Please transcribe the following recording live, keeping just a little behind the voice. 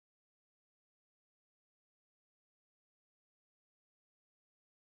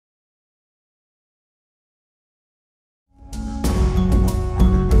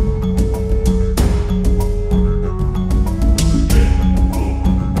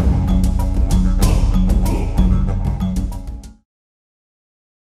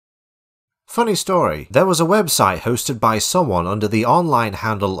Funny story, there was a website hosted by someone under the online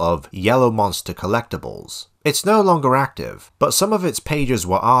handle of Yellow Monster Collectibles. It's no longer active, but some of its pages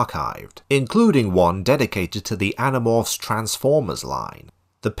were archived, including one dedicated to the Animorphs Transformers line.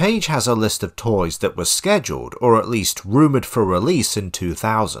 The page has a list of toys that were scheduled or at least rumoured for release in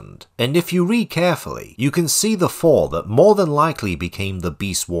 2000, and if you read carefully, you can see the 4 that more than likely became the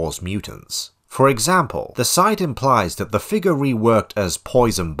Beast Wars mutants. For example, the site implies that the figure reworked as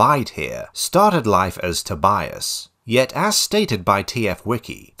Poison Bite here started life as Tobias. Yet as stated by TF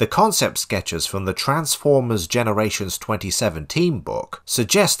Wiki, the concept sketches from the Transformers Generations 2017 book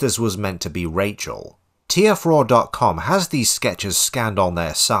suggest this was meant to be Rachel. TFRaw.com has these sketches scanned on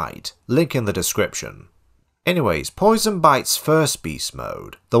their site, link in the description. Anyways, Poison Bite's first beast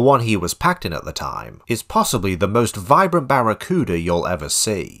mode, the one he was packed in at the time, is possibly the most vibrant Barracuda you'll ever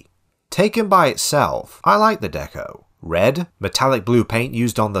see. Taken by itself, I like the deco. Red, metallic blue paint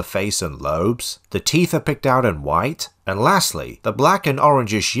used on the face and lobes, the teeth are picked out in white, and lastly, the black and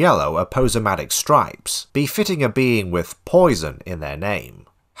orangish yellow aposematic stripes, befitting a being with poison in their name.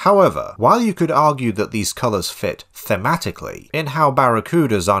 However, while you could argue that these colours fit thematically in how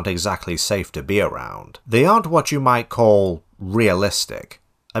Barracudas aren't exactly safe to be around, they aren't what you might call realistic.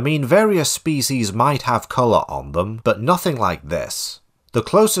 I mean, various species might have colour on them, but nothing like this. The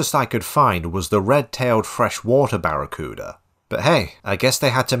closest I could find was the red-tailed freshwater barracuda. But hey, I guess they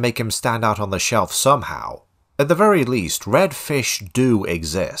had to make him stand out on the shelf somehow. At the very least, red fish do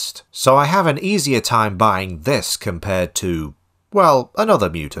exist, so I have an easier time buying this compared to, well, another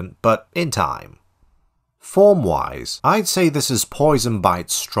mutant, but in time. Form-wise, I'd say this is Poison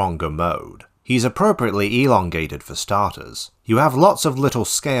Bite's stronger mode. He's appropriately elongated for starters. You have lots of little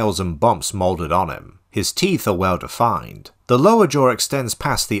scales and bumps moulded on him. His teeth are well defined. The lower jaw extends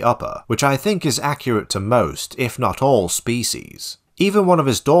past the upper, which I think is accurate to most, if not all, species. Even one of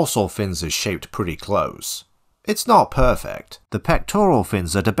his dorsal fins is shaped pretty close. It's not perfect. The pectoral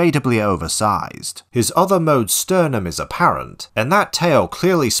fins are debatably oversized. His other mode's sternum is apparent, and that tail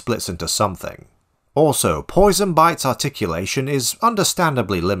clearly splits into something. Also, Poison Bite's articulation is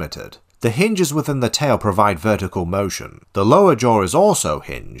understandably limited. The hinges within the tail provide vertical motion, the lower jaw is also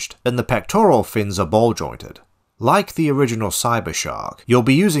hinged, and the pectoral fins are ball-jointed. Like the original Cybershark, you'll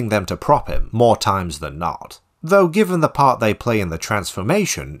be using them to prop him more times than not. Though given the part they play in the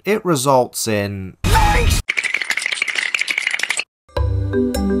transformation, it results in... Nice!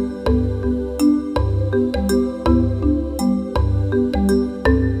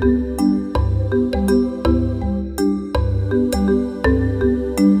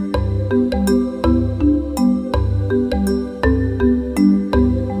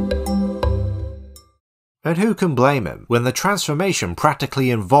 And who can blame him, when the transformation practically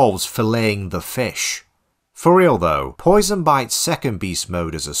involves filleting the fish? For real though, Poison Bite's second beast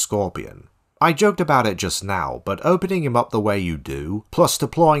mode is a scorpion. I joked about it just now, but opening him up the way you do, plus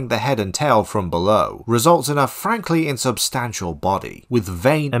deploying the head and tail from below, results in a frankly insubstantial body, with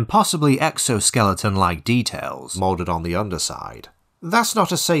vein and possibly exoskeleton-like details moulded on the underside. That's not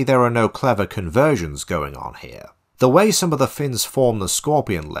to say there are no clever conversions going on here. The way some of the fins form the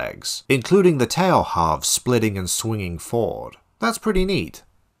scorpion legs, including the tail halves splitting and swinging forward, that's pretty neat.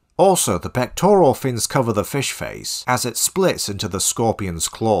 Also, the pectoral fins cover the fish face as it splits into the scorpion's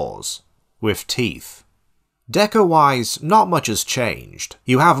claws, with teeth. Deco-wise, not much has changed.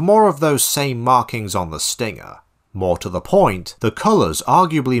 You have more of those same markings on the stinger. More to the point, the colours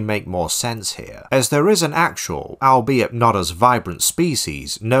arguably make more sense here, as there is an actual, albeit not as vibrant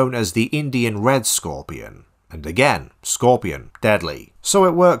species, known as the Indian red scorpion. And again, scorpion, deadly, so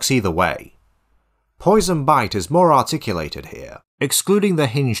it works either way. Poison Bite is more articulated here. Excluding the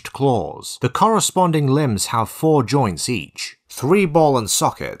hinged claws, the corresponding limbs have 4 joints each, 3 ball and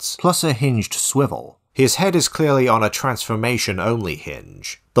sockets, plus a hinged swivel. His head is clearly on a transformation-only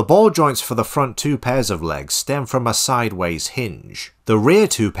hinge. The ball joints for the front 2 pairs of legs stem from a sideways hinge. The rear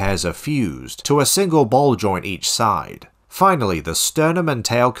 2 pairs are fused to a single ball joint each side. Finally, the sternum and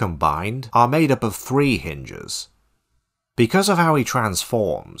tail combined are made up of 3 hinges. Because of how he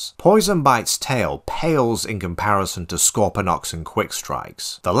transforms, Poison Bite's tail pales in comparison to Scorponok's and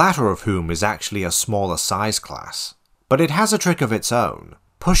Quickstrike's, the latter of whom is actually a smaller size class. But it has a trick of its own.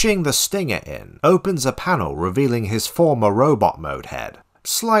 Pushing the stinger in opens a panel revealing his former robot mode head,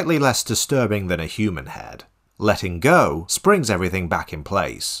 slightly less disturbing than a human head. Letting go springs everything back in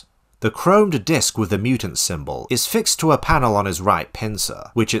place. The chromed disc with the mutant symbol is fixed to a panel on his right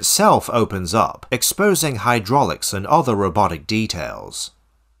pincer, which itself opens up, exposing hydraulics and other robotic details.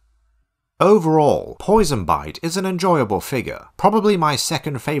 Overall, Poison Bite is an enjoyable figure, probably my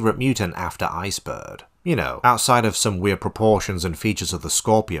second favourite mutant after Icebird. You know, outside of some weird proportions and features of the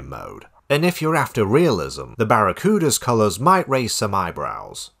Scorpion mode. And if you're after realism, the Barracuda's colours might raise some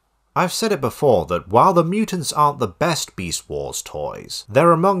eyebrows. I've said it before that while the mutants aren't the best Beast Wars toys,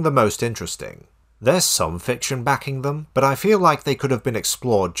 they're among the most interesting. There's some fiction backing them, but I feel like they could have been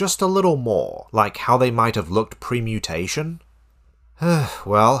explored just a little more, like how they might have looked pre-mutation.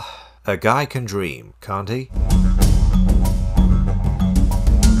 Well, a guy can dream, can't he?